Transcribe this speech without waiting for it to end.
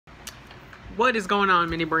What is going on,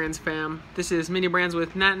 Mini Brands fam? This is Mini Brands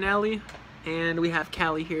with Nat and Eli, and we have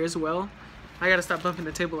Callie here as well. I gotta stop bumping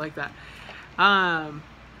the table like that.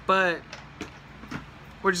 But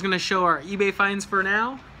we're just gonna show our eBay finds for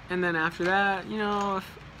now, and then after that, you know,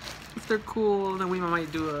 if they're cool, then we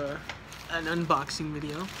might do an unboxing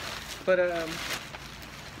video. But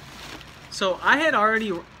so I had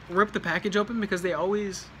already ripped the package open because they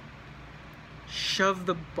always shove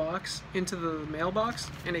the box into the mailbox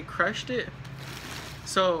and it crushed it,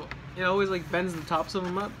 so it always like bends the tops of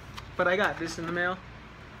them up. But I got this in the mail.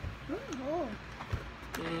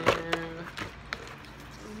 And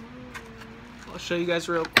I'll show you guys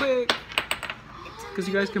real quick because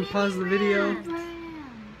you guys can pause the video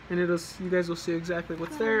and you guys will see exactly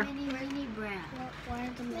what's there.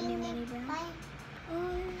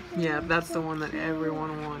 Yeah, that's the one that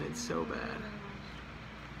everyone wanted so bad.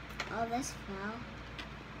 Oh, this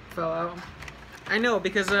fell out. I know,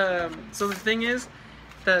 because so the thing is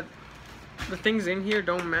that the things in here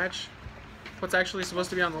don't match what's actually supposed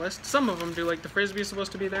to be on the list. Some of them do, like the frisbee is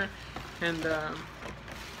supposed to be there, and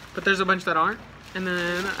but there's a bunch that aren't. And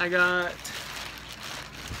then I got,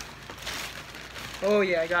 oh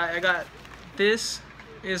yeah, I got this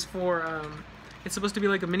is for it's supposed to be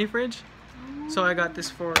like a mini fridge, so I got this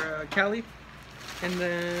for Callie, and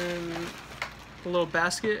then a little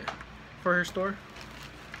basket for her store.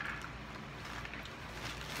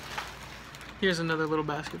 Here's another little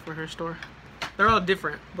basket for her store. They're all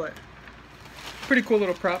different, but pretty cool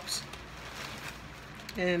little props.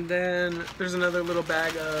 And then there's another little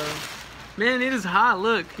bag of, man, it is hot.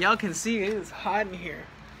 Look, y'all can see it is hot in here.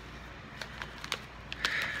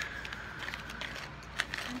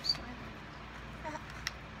 I'm sweating.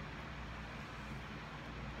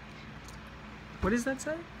 What does that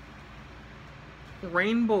say?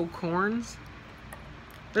 Rainbow corns.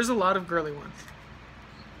 There's a lot of girly ones.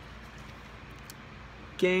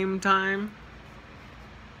 Game time.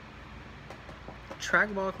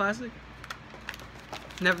 Trackball classic.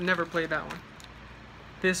 Never played that one.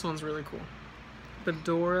 This one's really cool.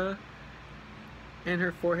 Fedora, and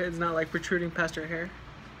her forehead's not like protruding past her hair.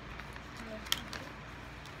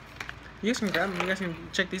 You guys can grab them. You guys can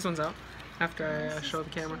check these ones out after I show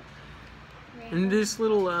the camera. And this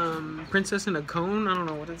little princess in a cone, I don't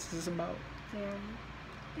know what this is about.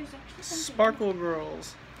 Sparkle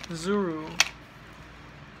Girls, Zuru.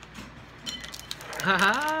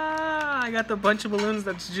 Haha! I got the bunch of balloons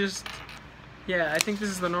that's just, yeah, I think this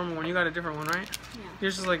is the normal one. You got a different one, right? Yeah.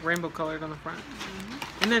 Yours is like rainbow colored on the front.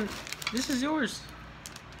 Mm-hmm. And then this is yours.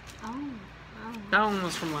 Oh. That one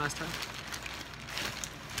was from last time.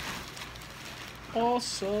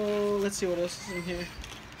 Also, let's see what else is in here.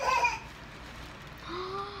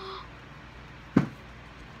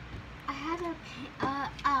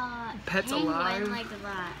 Pets Alive, like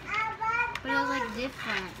that, but it was like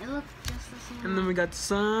different. It looked just the same. And then we got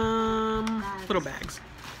some little bags.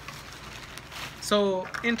 So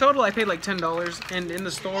in total, I paid like $10, and in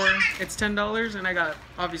the store it's $10, and I got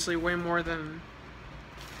obviously way more than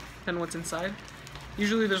what's inside.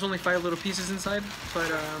 Usually there's only 5 little pieces inside,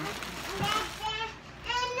 but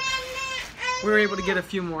we were able to get a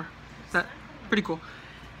few more. That pretty cool.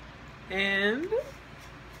 And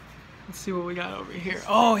let's see what we got over here.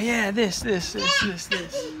 Oh yeah, this.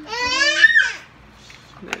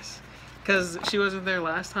 Because she wasn't there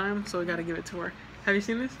last time, so we gotta give it to her. Have you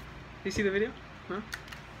seen this? Did you see the video? No?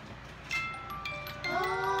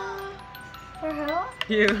 For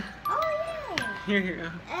who? You. Oh yeah. Here you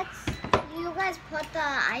go. You guys put the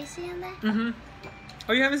icy in there? Mm-hmm.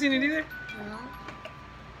 Oh, you haven't seen it either? No.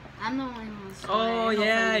 I'm the only one. Oh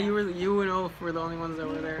yeah, you and Oaf were the only ones that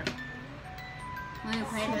were there. When we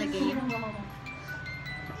played the game.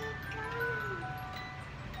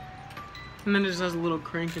 And then it just has a little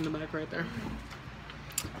crank in the back right there.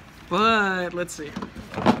 But let's see.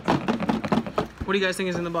 What do you guys think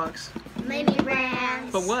is in the box? Mini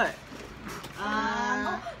Brands. But what?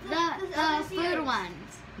 The food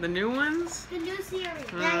ones. The new ones? The new series.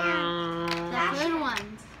 The food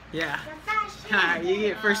ones. Yeah. Alright, you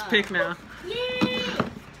get first pick now. Yeah.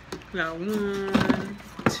 We got 1,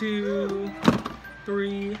 2,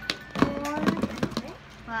 3, 4,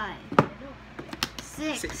 5,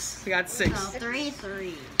 6. We got 6. So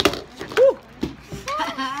 3. Woo!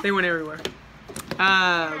 They went everywhere.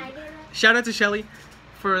 Shout out to Shelly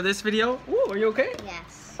for this video. Ooh, are you okay?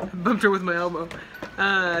 Yes. I bumped her with my elbow.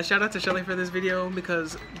 Shout out to Shelly for this video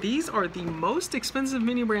because these are the most expensive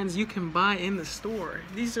mini brands you can buy in the store.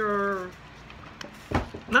 These are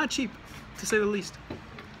not cheap, to say the least.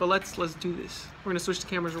 But let's do this. We're gonna switch the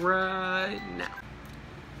cameras right now.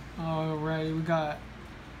 Alrighty, we got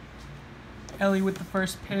Ellie with the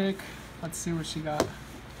first pick. Let's see what she got.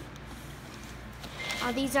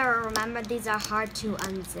 Oh, these are, remember, these are hard to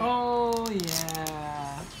unzip. Oh,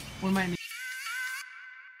 yeah. We might need.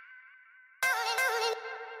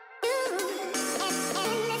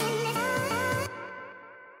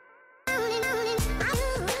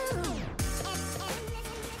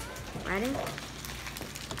 Ready?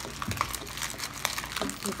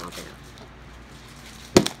 Keep open up.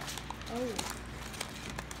 Oh.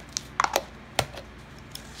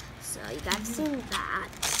 So you guys seen that.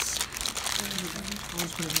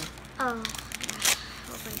 Oh, yeah.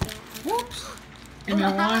 Open it. Whoops. Give me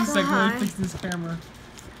 1 second. Let me fix this camera.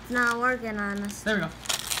 It's not working on us. There we go.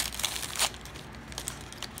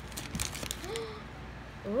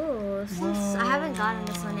 Ooh, I haven't gotten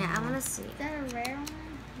this one yet. I want to see. Is that a rare one?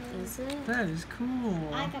 Is it? That is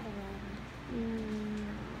cool. I got a rare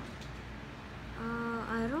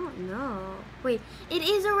I don't know. Wait, it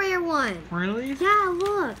is a rare one. Really? Yeah,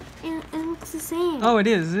 look. It looks the same. Oh, it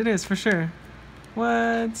is. It is for sure.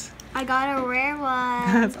 What? I got a rare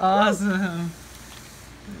one. That's awesome.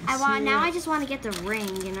 Now I just want to get the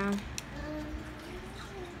ring, you know.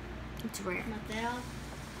 It's rare. one. Mateo.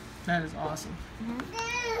 That is awesome.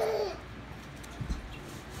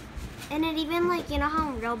 And it even, like, you know how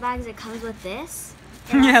in real bags it comes with this?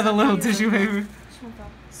 Yeah, the little tissue paper.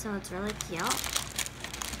 So it's really cute.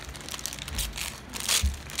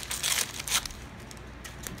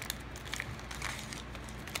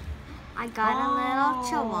 I got a little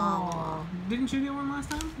chihuahua. Didn't you get one last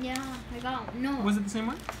time? Yeah, I got no. Was it the same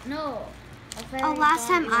one? No. Oh, last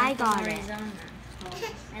time I got it. Arizona.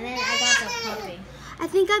 And then I got the puppy. I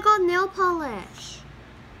think I got nail polish. Is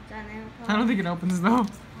that nail polish? I don't think it opens though.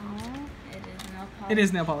 Oh. It is nail polish. It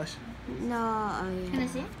is nail polish. No, oh yeah. Can I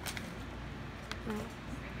see it?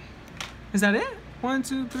 Is that it? 1,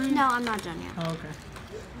 2, 3? No, I'm not done yet. Oh, okay.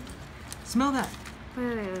 Smell that.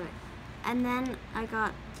 Wait. And then I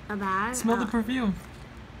got a bag. Smell the perfume.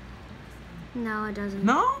 No, it doesn't.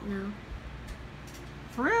 No? No.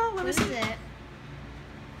 For real? Let me What is see. it?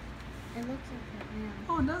 It looks like it. Yeah.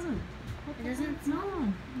 Oh, it doesn't. It doesn't smell.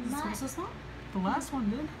 No. Does it Why? smell so small? The last one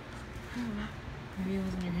did. Maybe it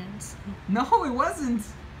was in hands. No, it wasn't.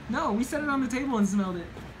 No, we set it on the table and smelled it.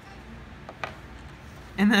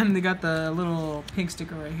 And then they got the little pink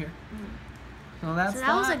sticker right here. So that's So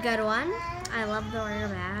that was a good one. I love the rare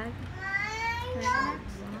bag.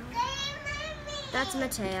 That's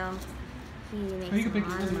Mateo. He makes you can a pick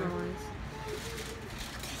lot it, of doesn't matter. noise.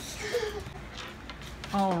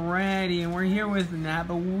 Alrighty, and we're here with Nat,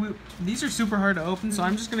 but these are super hard to open, so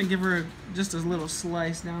I'm just gonna give her just a little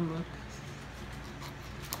slice down the.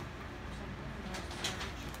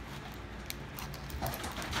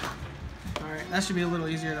 Alright, that should be a little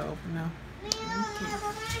easier to open now.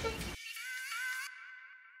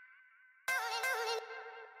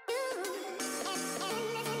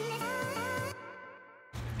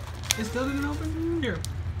 It still didn't open? Here,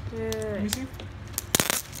 let me see.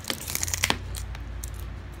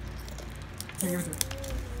 Here, give it to me.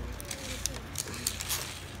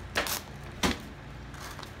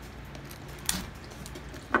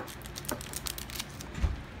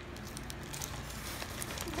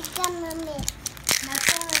 That's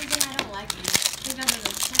the only reason I don't like these. She doesn't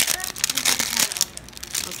look super.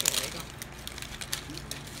 Okay, there you go.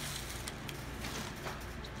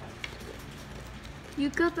 You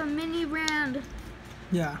got the mini brand.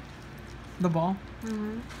 Yeah. The ball.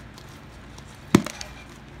 Mm-hmm.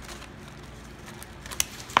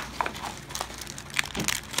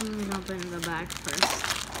 I'm gonna open the bag first.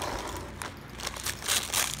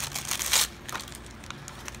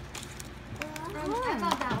 I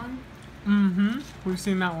got that one. Mm-hmm. We've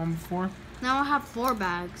seen that one before. Now I have 4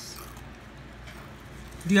 bags.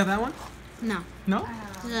 Do you have that one? No, No?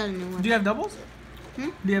 this is a new one. Do you have doubles? Hmm?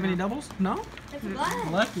 Do you have any doubles? No? I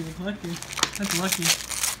forgot. Lucky. That's lucky.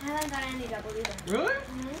 I haven't got any double either. Really?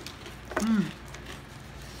 Mm.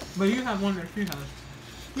 But you have one that she has.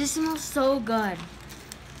 This smells so good.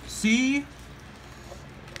 See?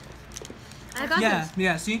 I got Yeah, this.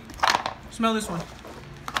 yeah, see? Smell this one.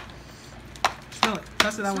 Smell it.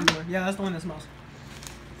 That's that one door. Yeah, that's the one that smells.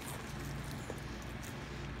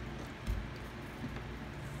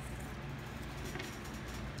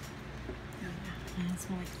 It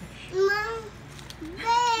smells like fish.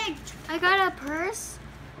 Mom, I got a purse.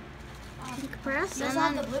 Pink purse. Let's And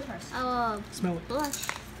have then the blue purse. Smell it. blush.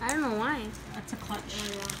 I don't know why. That's a clutch.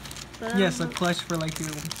 But Yes, a clutch for like your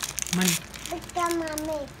money.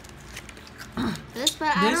 This,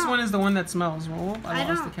 but I This don't. one is the one that smells. Oh, I I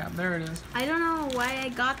lost the don't- cap. There it is. I don't know why I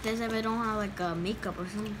got this if I don't have like a makeup or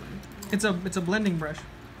something. It's a blending brush.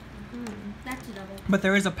 That's a double. But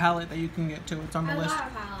there is a palette that you can get too. It's on the I list. got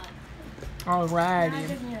a palette.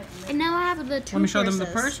 Alrighty. And now I have the two. Let me show them the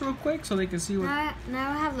purses. purse real quick so they can see what.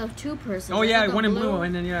 Now I have the two purses. Oh I yeah, have the one in blue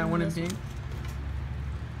and then yeah, one in this pink.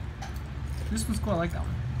 This one's cool. I like that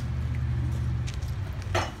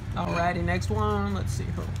one. Alrighty, next one. Let's see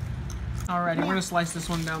who. Alrighty, we're gonna slice this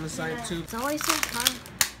one down the side too. It's always so fun.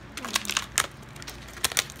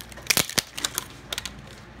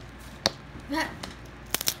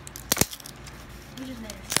 You just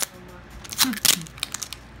made it sound more.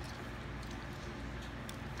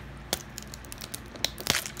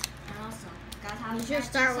 And also, guys, how You should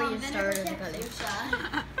start where you started, buddy.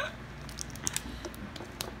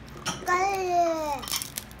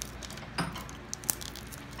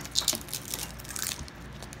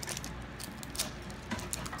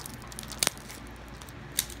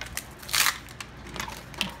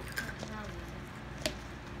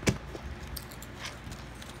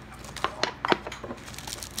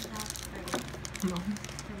 No.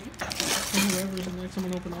 Let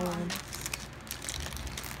someone open all of them.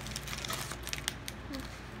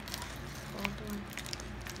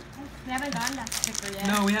 We haven't gotten that sticker yet.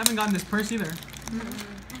 No, we haven't gotten this purse either.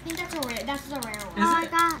 I think that's a rare one. Is I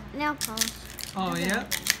it? got nail polish. Oh yeah.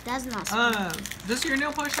 That's not. Does your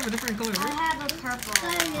nail polish have a different color? I Right? have a purple.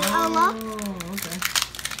 Oh, look. Okay.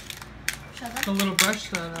 Show them. The little brush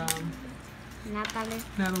that Natalie.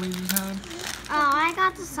 Natalie just had. Oh, I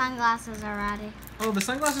got the sunglasses already. Oh, the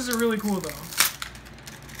sunglasses are really cool though.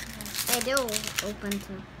 They do open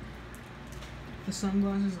too. The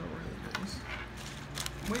sunglasses are really nice.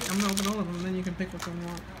 Wait, I'm gonna open all of them, and then you can pick which one you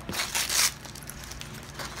want.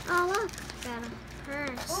 Oh look, got a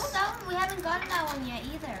purse. Oh, that one, we haven't gotten that one yet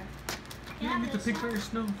either. You don't get to pick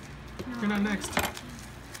first. No, you're not next.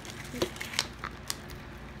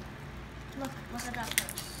 Look at that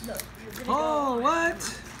first. Look. Oh,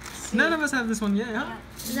 what? None of us have this one yet, huh?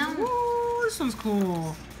 That one, Ooh, this one's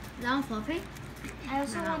cool. that one fluffy? I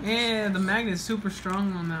also want Yeah, the magnet is super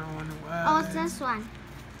strong on that one. Wow. Oh, it's this one.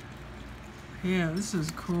 Yeah, this is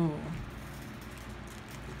cool.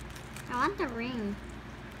 I want the ring.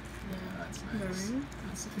 Yeah, that's nice.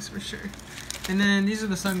 That's nice for sure. And then these are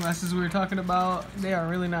the sunglasses we were talking about. They are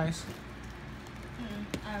really nice.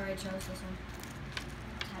 I already chose this one.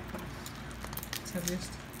 It's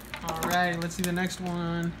heaviest. Alright, let's see the next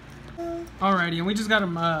one. Alrighty, and we just got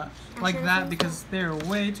them like that because they're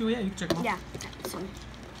way too. Yeah, you can check them out. Yeah, this one.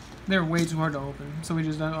 They're way too hard to open, so we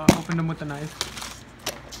just opened them with the knife.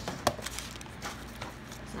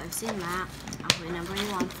 So I've seen that. Oh, wait, nobody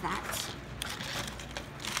wants that.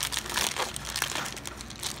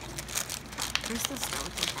 Where's the stove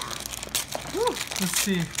with that? Let's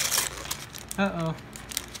see. Uh-oh.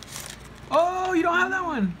 Oh, you don't have that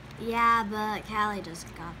one. Yeah, but Callie just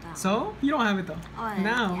got that. So? You don't have it though. Oh, yeah,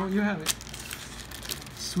 Now yeah. you have it.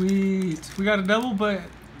 Sweet. We got a double, but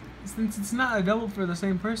since it's not a double for the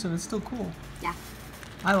same person, it's still cool. Yeah.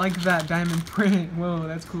 I like that diamond print. Whoa,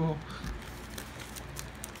 that's cool.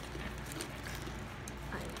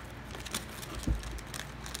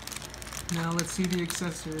 Now let's see the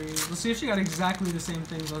accessories. Let's see if she got exactly the same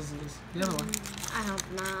things as this. The other one. I hope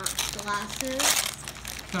not.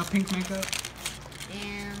 Glasses Got pink makeup.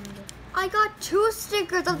 and I got 2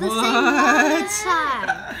 stickers of the What? same one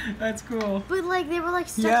inside. That's cool. But like they were like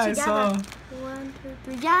stuck Yeah, I together. saw. 1,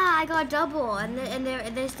 2, 3. Yeah, I got double, and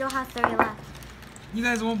they still have 30 left. You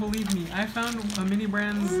guys won't believe me. I found a mini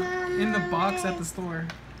brands in the box at the store.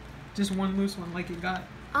 Just one loose one, like it got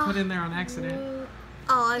put in there on accident.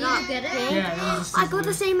 Oh, I Did got you get it? pink. Yeah, it was a I got the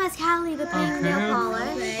sizzler. same as Callie, the pink Okay. nail polish.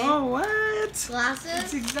 Okay. Oh, what? It's the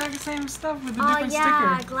glasses. exact same stuff with a Oh different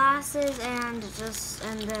yeah, sticker. glasses and this.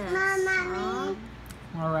 Oh.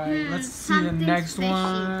 Alright, let's see the something next fishy.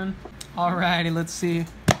 one. Alrighty, let's see.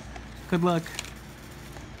 Good luck.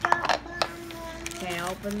 Okay,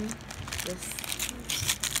 open this.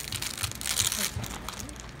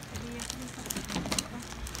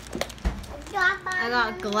 I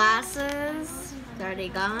got glasses. Already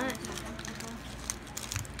got.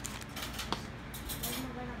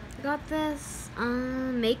 I got this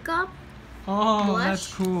makeup. Oh, Blush.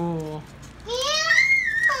 that's cool.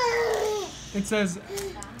 It says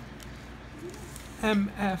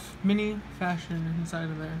MF, mini fashion inside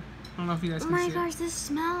of there. I don't know if you guys Oh can my see gosh, this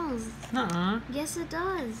smells. it. Nuh-uh. Yes, it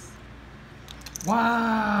does.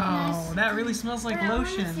 Wow, that really smells like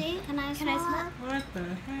lotion. Can I smell? What the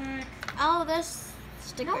heck? Oh, this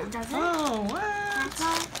sticker. No, it doesn't. Oh, what? That's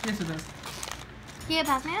Yes, it does. Can you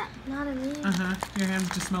pass me that? Not a me. Uh-huh. Your hands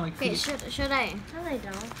just smell like Okay, feet. should I? No, they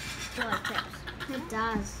don't. They're like chips. It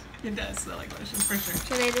does. It does smell like lotion, for sure.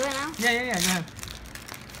 Should I do it now? Yeah, go ahead.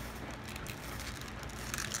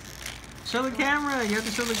 Show the camera. You have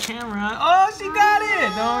to show the camera. Oh, she got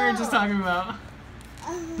it. The one we were just talking about.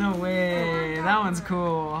 No way. That one's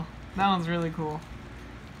cool. That one's really cool.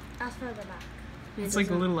 That's for the back. It's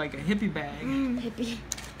like a little like a hippie bag. Hippie.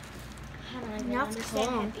 I don't even That's understand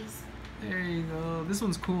cool. hippies. There you go. This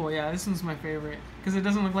one's cool. Yeah, this one's my favorite because it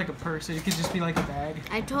doesn't look like a purse. It could just be like a bag.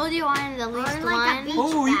 I told you I wanted the least like a one. beach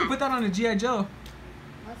Oh, you bag. can put that on a G.I. Joe.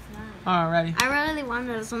 What's that? Alrighty. I really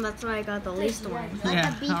wanted this one, that's why I got the least one. Like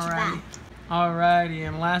Yeah, a beach alrighty. bag. Alrighty,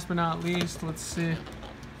 and last but not least, let's see.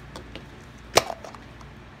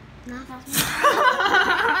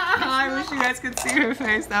 I wish you guys could see her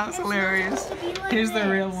face. That was hilarious. Here's the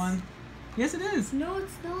real one. Yes, it is. No,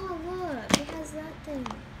 it's not. Look, it has that thing.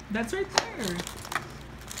 That's right there.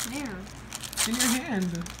 There. In your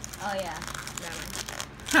hand. Oh yeah.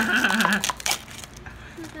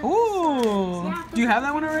 Ooh. Do you have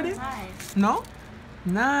that one already? Size. No?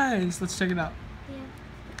 Nice. Let's check it out.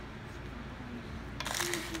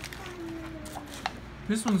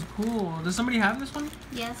 This one's cool. Does somebody have this one?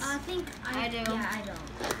 Yes. I think I do. Yeah, I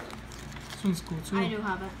don't. This one's cool too. I do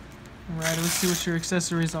have it. Alright, let's see what your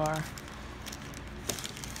accessories are.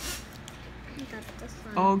 Got this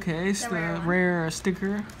one. Okay, it's the rare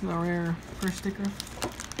sticker. The rare first sticker.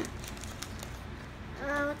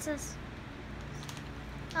 What's this?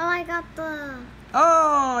 Oh, I got the...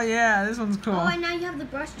 Oh, yeah, this one's cool. Oh, and now you have the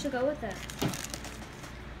brush to go with it.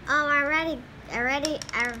 Oh, I already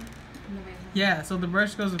Yeah, so the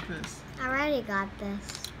brush goes with this. got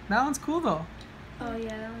this. That one's cool though. Oh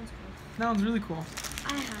yeah, that one's cool. That one's really cool.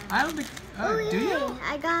 I have. I don't think. Oh, do you?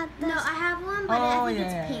 I got this. No, I have one, but Oh, I think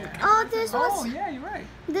yeah, it's pink. yeah, Oh, this Oh, one. yeah, you're right.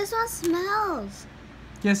 This one smells.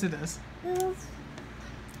 Yes, it does. This-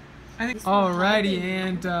 I think. Alrighty,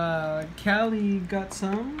 and Callie got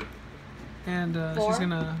some, and she's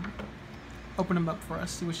gonna open them up for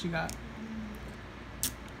us. See what she got.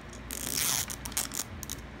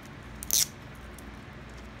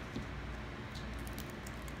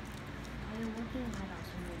 I'm looking at us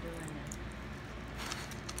when we're doing it.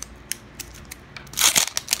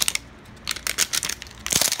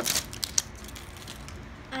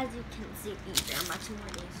 As you can see, these are much more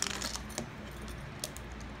easier.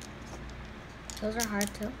 Those are hard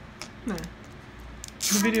too. Nah.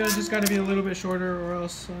 The video's just got to be a little bit shorter, or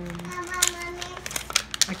else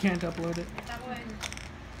I can't upload it.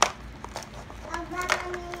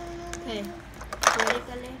 Okay.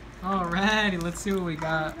 Alrighty, let's see what we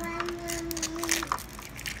got.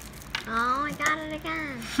 Oh, I got it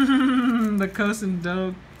again. The Coast and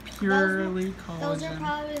Dough Purely Those are Collagen.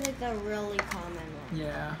 probably like the really common ones.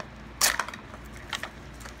 Yeah.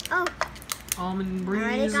 Oh, Almond I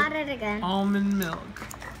already Breeze. got it again. Almond milk.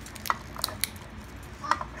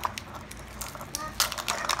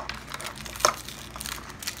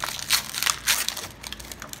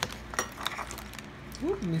 Ooh,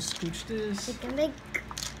 let me scooch this. Chicken bake.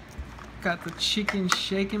 Got the chicken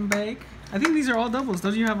shake and bake. I think these are all doubles.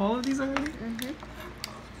 Don't you have all of these already? Mm-hmm.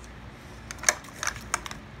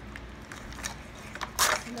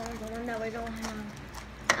 No, we don't have.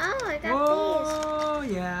 Oh, I got Whoa,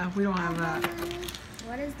 yeah, we don't have that.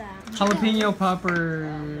 What is that? Jalapeno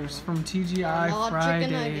poppers from TGI not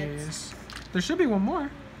chicken nuggets. Fridays. There should be one more.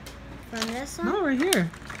 these. From this one? No, right here.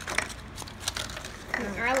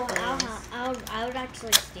 I would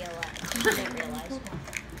actually steal it. I didn't realize.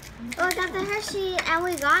 Oh, I got the Hershey, and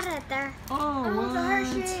we got it there. Oh, what? the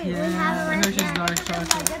Hershey's. We Yeah, have it right Hershey's here. dark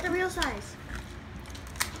chocolate. Get the real size.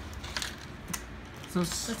 So,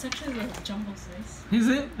 That's actually the jumbo size. is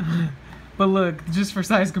it? But look, just for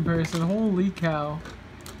size comparison, holy cow.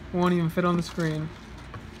 Won't even fit on the screen.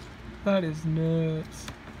 That is nuts.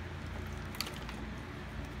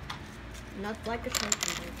 Not like a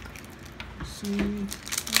turkey. See?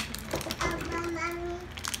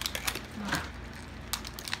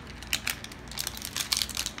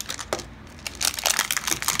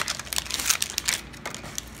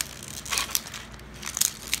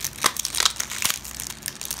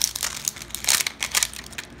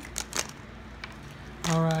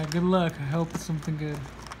 Alright, good luck. I hope it's something good.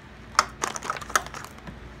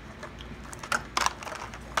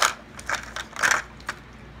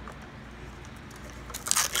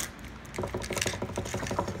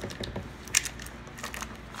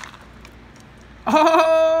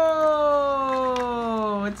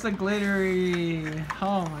 Oh, it's a glittery.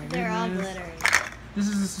 Oh my They're all goodness. glittery. This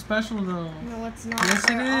is a special though. No, it's not. Yes, it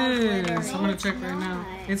They're all is. glittery. I'm gonna check right now.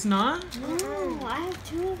 It's not? No, I have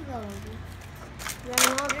two of those.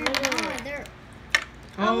 They're not glittery. They're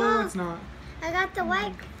Oh, look. it's not. I got the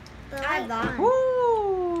white. The I white got- one.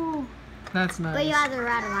 Woo! That's nice. But you have the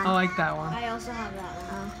red one. I like that one. I also have that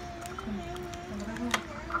one.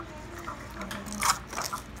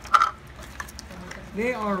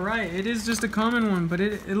 They are right. It is just a common one, but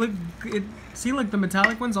see, like the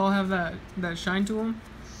metallic ones all have that shine to them,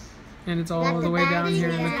 and it's all Got the way down baddest? here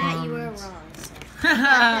in the Yeah, You were commons. wrong. So.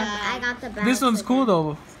 I got the best. This one's cool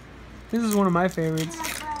though. This is one of my favorites.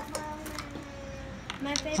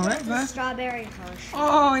 My favorite Alright, is bye. the strawberry Hershey.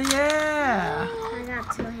 Oh yeah! I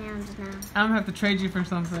got 2 hands now. I'm gonna have to trade you for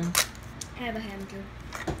something. I have a hand too.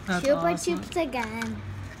 That's Chupa awesome. Chups again.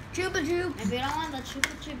 Chupa Chup. If you don't want the Chupa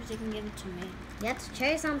Chups, you can give it to me. You have to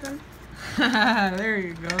try something. There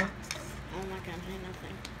you go. I'm not gonna say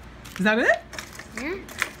nothing. Is that it?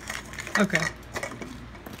 Yeah. Okay.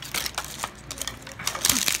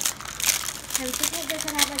 I think like this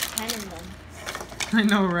would have like 10 in them. I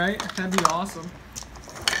know, right? That'd be awesome.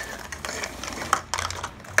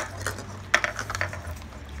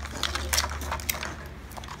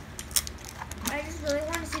 I just really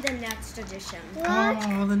want to see the next edition.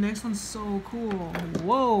 Oh, the next one's so cool.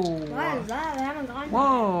 Whoa. What is that? I haven't gone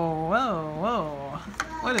Whoa, whoa, whoa.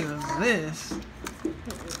 What is this?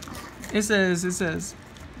 It says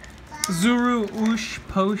Zuru Ush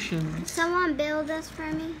Potion. Someone build this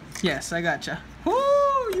for me. Yes, I gotcha. Woo!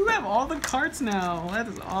 You have all the carts now. That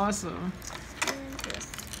is awesome.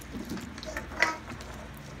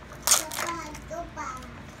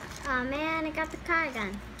 Oh man, I got the car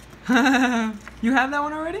again. You have that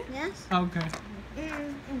one already? Yes? Okay. I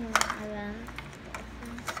love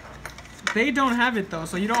They don't have it though,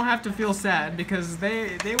 so you don't have to feel sad because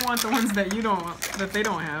they want the ones that they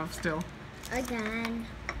don't have still. again.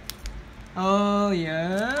 Oh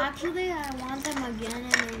yeah. Actually, I want them again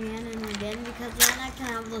and again and again because then I can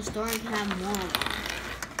have the store and can have more of them.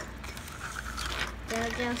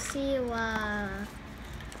 Jojo Siwa.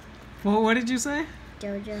 Well, what did you say?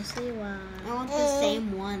 Jojo Siwa. I want the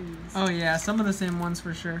same ones. Oh yeah, some of the same ones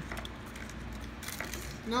for sure.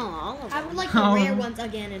 No, all of them. I would like Oh. rare ones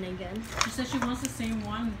again and again. She said she wants the same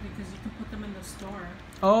one because you can put them in the store.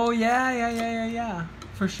 Oh yeah.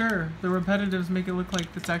 For sure. The repetitives make it look like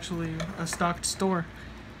it's actually a stocked store.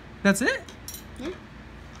 That's it? Yeah.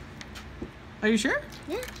 Are you sure?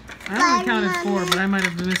 Yeah. I only counted 4, but I might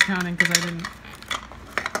have been miscounting because I didn't.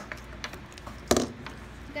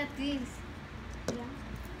 Look at these. Yeah.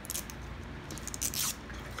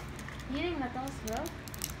 You didn't let those throw?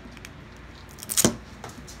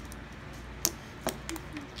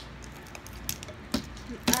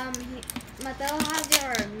 Mateo has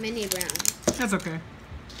your mini browns. That's okay.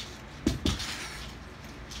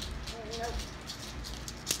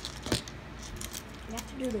 You have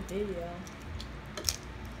to do the video.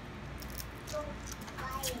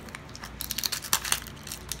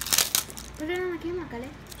 Put it on the camera, Kale.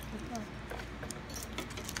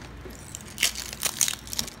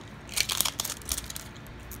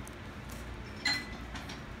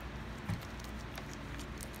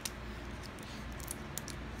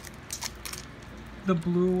 The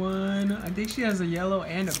blue one. I think she has a yellow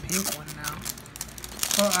and a pink one now.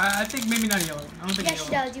 Oh, I think maybe not a yellow one. I don't think Yes, a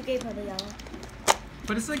she yellow. does. You gave her the yellow.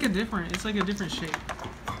 But it's like a different shape.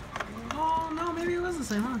 Oh no, maybe it was the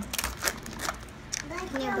same one.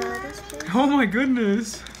 Can you build this, please? Oh my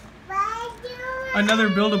goodness. Another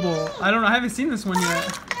buildable. I don't know. I haven't seen this one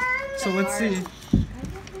yet. So let's see.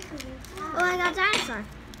 Oh, I got dinosaur.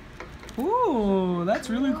 Ooh, that's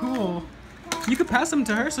really cool. You could pass them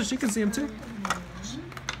to her so she can see them too.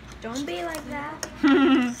 Don't be like that.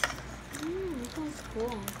 That's This one's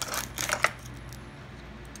cool.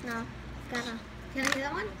 No, gotta. Can I see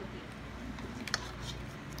that one?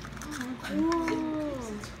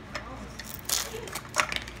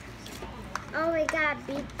 Oh, we got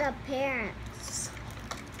beat the parents.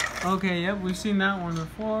 Okay, yep, we've seen that one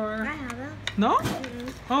before. I haven't. No?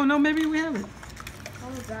 Oh no, maybe we haven't.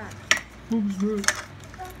 What was that? What was that?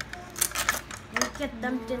 We get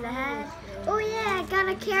them to the head. Oh yeah, I got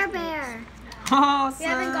a Care Bear. Awesome. We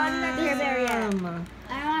haven't gotten that Care Bear yet. Awesome.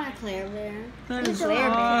 I want a Claire Bear. That is Claire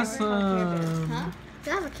Bear. awesome. Huh? Do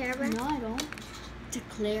you have a Care Bear? No, I don't. It's a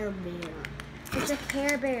Claire Bear. It's a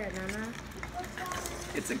Care Bear, Nana.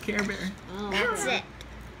 It's a Care Bear. Oh, That's it.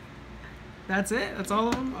 That's it? That's all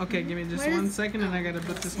of them? Okay, give me just Where one is- second and I gotta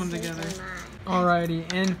put this one together. Mine.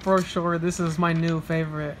 Alrighty, and for sure, this is my new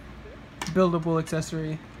favorite buildable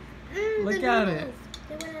accessory. Look at it.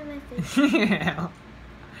 They went on my face. Yeah.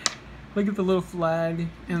 Look at the little flag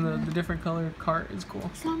and the different color cart is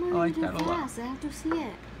cool. I like that a lot. I have to see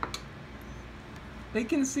it. They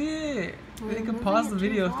can see it. Well, They can moving pause it the too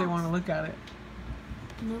video if they fast. want to look at it.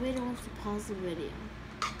 Nobody wants to pause the video.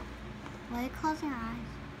 Why are you closing your eyes?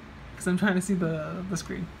 Because I'm trying to see the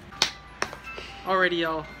screen. Alrighty,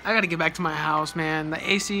 y'all. I gotta get back to my house, man. The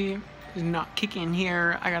AC is not kicking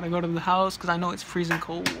here. I gotta go to the house because I know it's freezing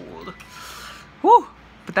cold. Whew.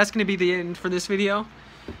 But that's gonna be the end for this video.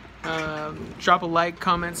 Drop a like,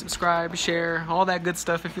 comment, subscribe, share, all that good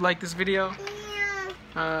stuff if you like this video.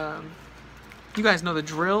 You guys know the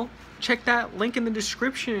drill. Check that link in the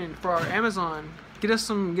description for our Amazon. Get us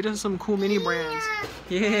some cool mini brands.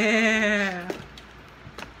 Yeah.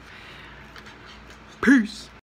 Peace.